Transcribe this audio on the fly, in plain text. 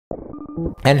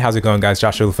And how's it going, guys?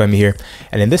 Josh Olufemii here,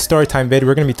 and in this storytime vid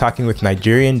we're going to be talking with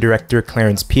Nigerian director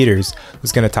Clarence Peters,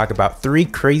 who's going to talk about 3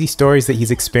 crazy stories that he's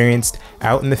experienced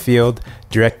out in the field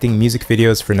directing music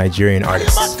videos for Nigerian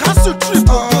artists.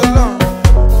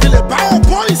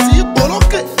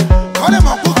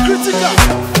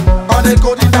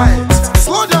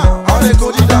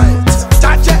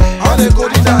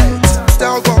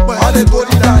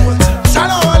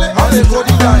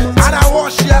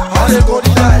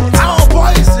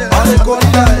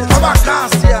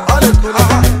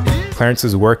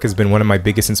 Clarence's work has been one of my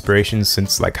biggest inspirations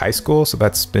since like high school, so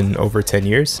that's been over 10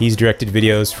 years. He's directed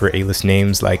videos for A-list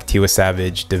names like Tiwa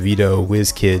Savage, Davido,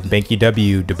 WizKid, Banky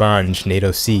W, D'banj,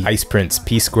 Nato C, Ice Prince,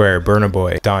 P-Square, Burna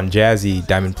Boy, Don Jazzy,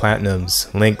 Diamond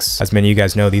Platinums, Lynx. As many of you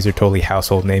guys know, these are totally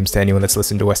household names to anyone that's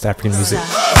listened to West African music.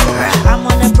 I'm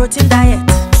on a protein diet,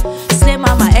 slay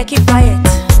mama, keep quiet.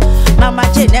 Mama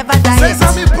J never diet.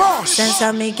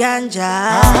 Sesame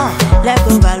ganja, let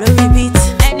go value repeat.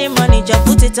 Any money just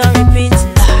put it on repeat.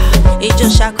 It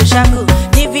just shaku shaku.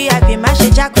 Nivi I be mash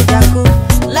jaku jaku.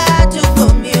 La tu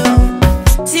komio,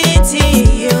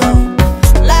 titi yo.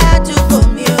 La tu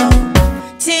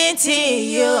komio,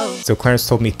 titi yo. So Clarence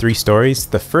told me 3 stories.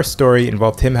 The first story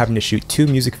involved him having to shoot 2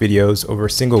 music videos over a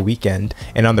single weekend,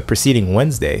 and on the preceding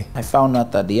Wednesday, I found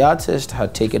out that the artist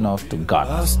had taken off to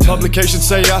Ghana. Publications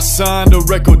say I signed a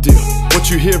record deal. What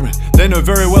you hearing? They know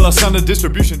very well I signed a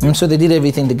distribution deal. And so they did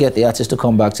everything to get the artist to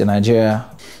come back to Nigeria.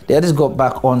 The artist got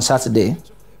back on Saturday.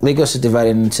 Lagos is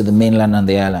divided into the mainland and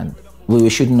the island. We were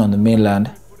shooting on the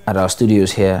mainland at our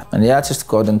studios here, and the artist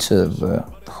got into the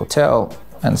hotel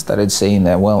and started saying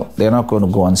that, well, they're not going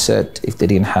to go on set if they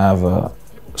didn't have a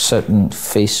certain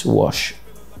face wash.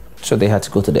 So they had to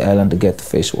go to the island to get the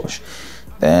face wash.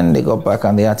 Then they got back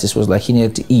and the artist was like, he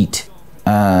needed to eat.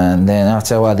 And then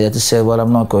after a while, the artist said, well,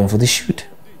 I'm not going for the shoot.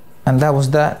 And that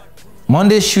was that.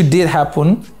 Monday's shoot did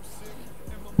happen.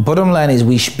 Bottom line is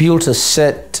we built a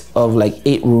set of like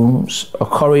 8 rooms, a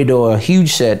corridor, a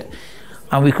huge set,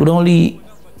 and we could only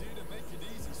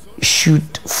shoot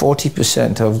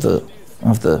 40% of the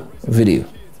video.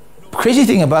 Crazy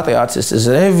thing about the artist is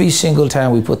that every single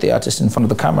time we put the artist in front of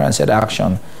the camera and said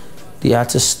action, the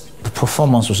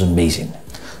performance was amazing.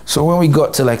 So when we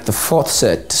got to like the 4th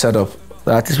set setup,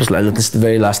 the artist was like, look, this is the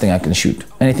very last thing I can shoot.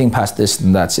 Anything past this,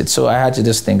 then that's it. So I had to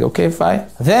just think, okay, fine.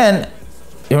 Then,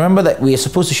 you remember that we were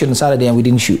supposed to shoot on Saturday and we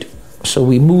didn't shoot. So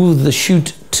we moved the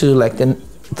shoot to like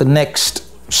the next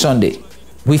Sunday.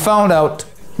 We found out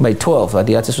by 12 that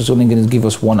the artist was only going to give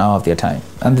us 1 hour of their time.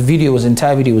 And the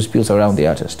entire video was built around the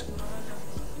artist.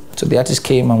 So the artist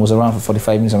came and was around for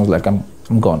 45 minutes and was like,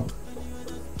 I'm gone.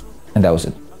 And that was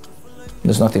it.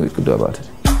 There's nothing we could do about it.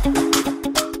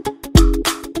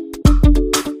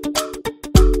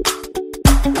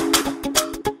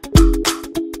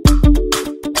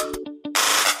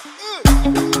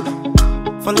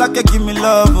 For like you give me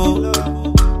love, oh.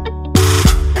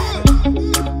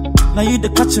 Now you the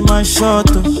catch my shot,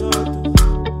 oh.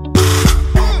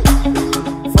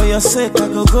 For your sake I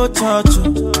go church,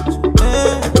 oh.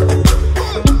 Hey.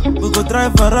 We go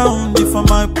drive around you for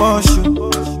my Porsche.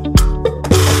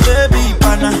 Baby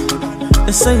pana,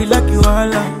 they say you like you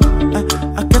all,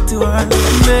 I get you all.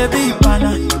 Baby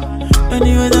pana,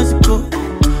 anywhere that you go,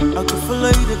 I can follow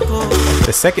you to go.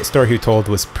 The second story he told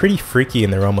was pretty freaky in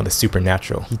the realm of the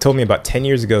supernatural. He told me about 10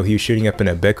 years ago he was shooting up in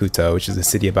Abeokuta, which is a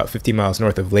city about 50 miles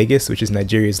north of Lagos, which is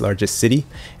Nigeria's largest city,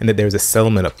 and that there was a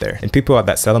settlement up there. And people at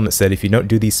that settlement said if you don't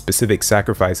do these specific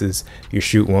sacrifices, your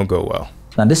shoot won't go well.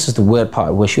 Now this is the weird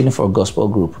part. We're shooting for a gospel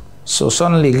group. So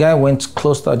suddenly a guy went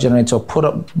close to our generator, brought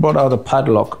out the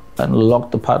padlock and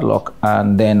locked the padlock,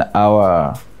 and then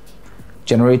our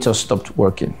generator stopped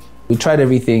working. We tried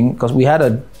everything because we had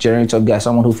a generator guy,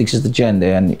 someone who fixes the gen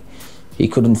there, and he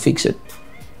couldn't fix it.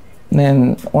 And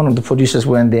then one of the producers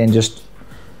went there and just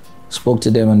spoke to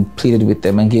them and pleaded with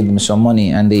them and gave them some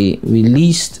money, and they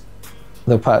released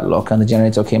the padlock and the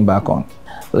generator came back on.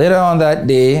 Later on that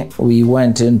day, we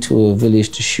went into a village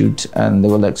to shoot, and there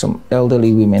were like some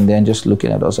elderly women there just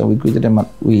looking at us, and we greeted them, and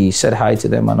we said hi to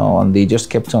them and all, and they just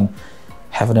kept on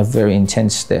having a very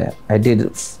intense stare. I did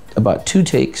about 2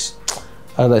 takes.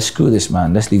 I was like, screw this,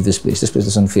 man, let's leave this place. This place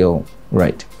doesn't feel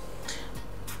right.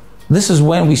 This is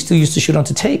when we still used to shoot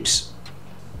onto tapes.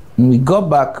 And we got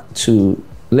back to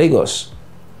Lagos,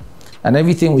 and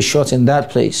everything we shot in that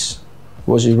place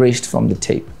was erased from the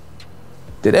tape.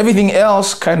 That everything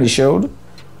else kind of showed,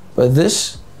 but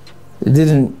this it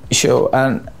didn't show.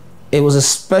 And it was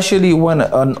especially when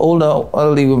an older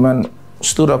elderly woman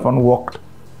stood up and walked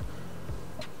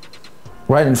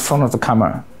right in front of the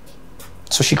camera.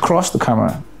 So she crossed the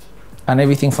camera, and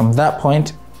everything from that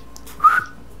point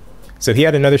So he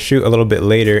had another shoot a little bit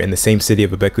later in the same city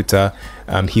of Abeokuta.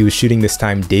 He was shooting this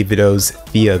time Davido's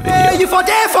Thea video. Hey, you for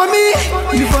there for me,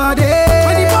 you for there.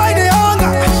 When the boy they hunger,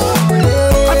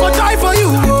 I for die for you.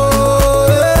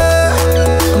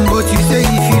 But you say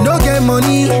if you don't get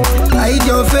money, hide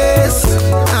your face,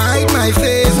 hide my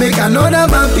face. Make another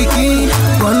man picking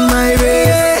on my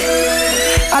race.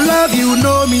 I love you,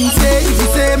 no mean say. If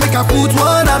you say make I put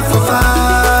one out for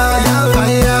fire,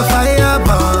 fire, fire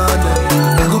burn.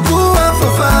 I go put one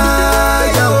for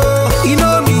fire. You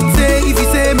know me say. If you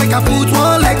say make I put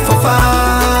one leg for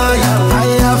fire,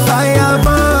 fire, fire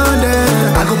burn.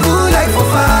 I go put leg for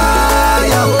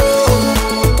fire.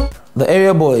 The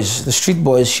area boys, the street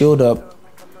boys showed up.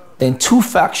 Then two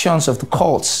factions of the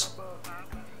cults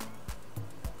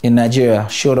in Nigeria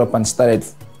showed up and started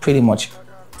pretty much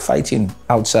fighting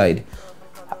outside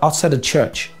the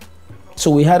church. So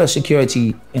we had a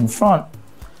security in front.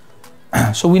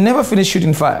 So we never finished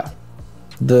shooting fire.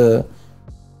 The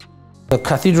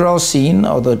cathedral scene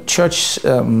or the church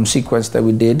sequence that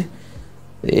we did,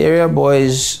 the area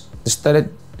boys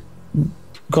started,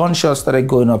 gunshots started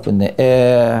going up in the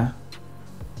air.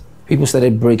 People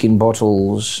started breaking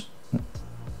bottles,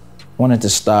 wanted to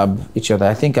stab each other.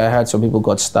 I think I heard some people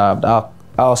got stabbed.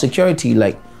 Our security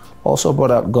also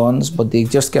brought out guns, but they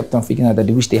just kept on figuring out that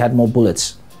they wish they had more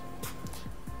bullets.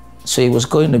 So it was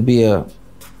going to be a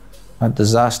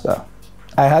disaster.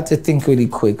 I had to think really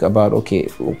quick about, okay,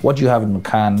 what do you have in the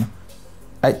can?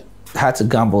 I had to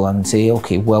gamble and say,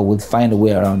 okay, well, we'll find a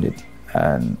way around it.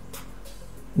 And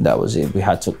that was it. We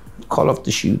had to call off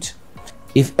the shoot.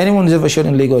 If anyone's ever shot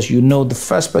in Lagos, you know the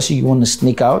first person you want to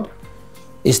sneak out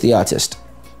is the artist.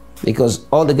 Because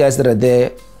all the guys that are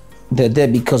there, they're there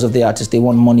because of the artist. They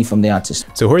want money from the artist.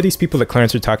 So who are these people that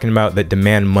Clarence are talking about that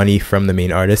demand money from the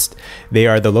main artist? They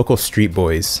are the local street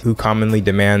boys who commonly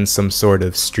demand some sort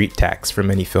of street tax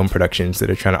from any film productions that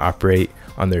are trying to operate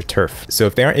on their turf. So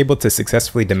if they aren't able to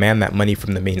successfully demand that money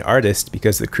from the main artist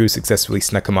because the crew successfully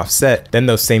snuck them off set, then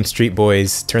those same street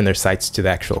boys turn their sights to the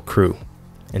actual crew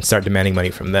and start demanding money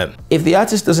from them. If the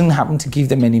artist doesn't happen to give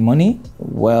them any money,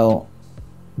 well,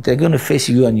 they're going to face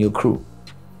you and your crew.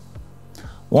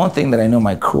 One thing that I know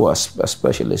my crew are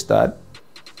specialists at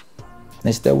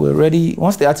is that we're ready.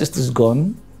 Once the artist is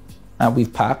gone and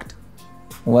we've packed,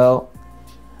 well,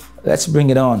 let's bring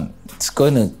it on. It's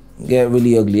going to get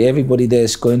really ugly. Everybody there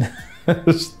is going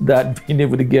to start being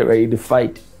able to get ready to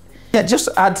fight. Yeah, just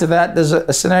to add to that, there's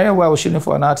a scenario where I was shooting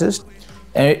for an artist,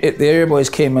 and the area boys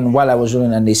came in while I was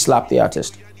rolling and they slapped the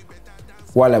artist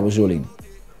while I was rolling.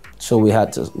 So we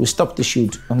stopped the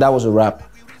shoot, and that was a wrap.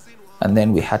 And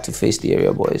then we had to face the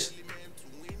area boys.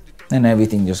 And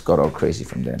everything just got all crazy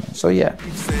from there. So yeah.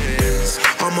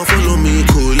 I'ma follow me,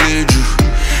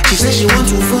 she said she want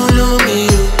to follow me.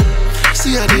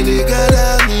 See how they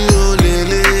gather me, oh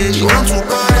lele. She want to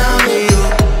gather me,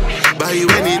 oh. Buy you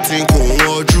anything,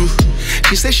 come true.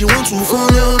 She said she want to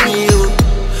follow me, oh.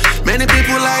 Many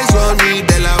people eyes on me,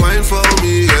 Bella wine for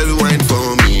me, girl wine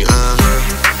for me,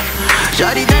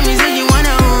 Shawty tell me say you wanna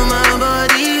hold my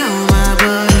body.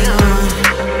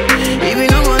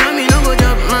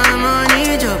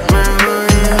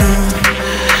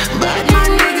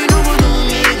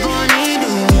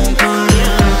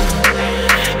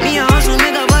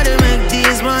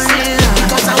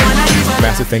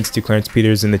 Massive thanks to Clarence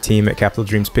Peters and the team at Capital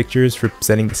Dreams Pictures for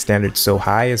setting the standard so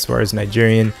high as far as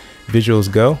Nigerian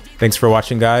visuals go. Thanks for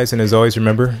watching, guys, and as always,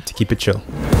 remember to keep it chill.